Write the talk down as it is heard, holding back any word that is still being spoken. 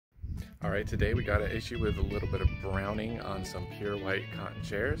Alright, today we got an issue with a little bit of browning on some pure white cotton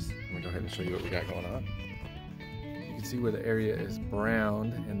chairs. Let me go ahead and show you what we got going on. You can see where the area is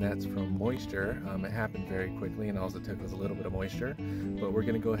browned, and that's from moisture. It happened very quickly, and all it took was a little bit of moisture, but we're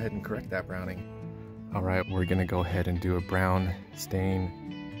going to go ahead and correct that browning. Alright, we're going to go ahead and do a brown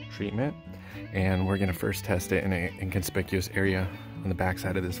stain treatment, and we're going to first test it in an inconspicuous area on the back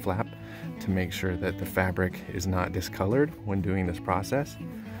side of this flap to make sure that the fabric is not discolored when doing this process.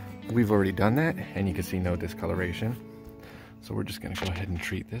 We've already done that, and you can see no discoloration. So we're just going to go ahead and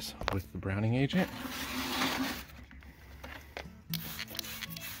treat this with the browning agent.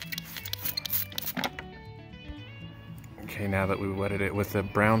 Okay, now that we've wetted it with the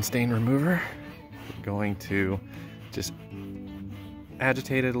brown stain remover, we're going to just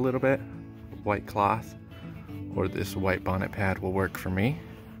agitate it a little bit. White cloth or this white bonnet pad will work for me.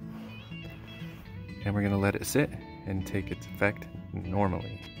 And we're going to let it sit and take its effect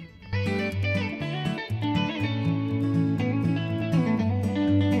normally.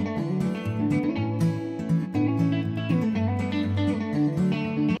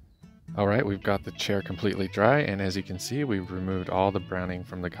 Alright, we've got the chair completely dry, and as you can see, we've removed all the browning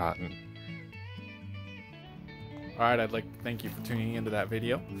from the cotton. Alright, I'd like to thank you for tuning into that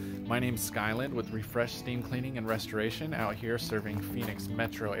video. My name's Skyland with Refresh Steam Cleaning and Restoration out here serving Phoenix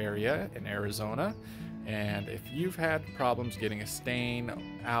metro area in Arizona. And if you've had problems getting a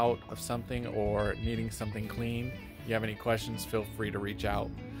stain out of something or needing something clean, if you have any questions, feel free to reach out.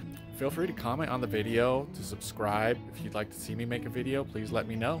 Feel free to comment on the video, to subscribe. If you'd like to see me make a video, please let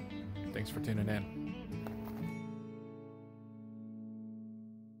me know. Thanks for tuning in.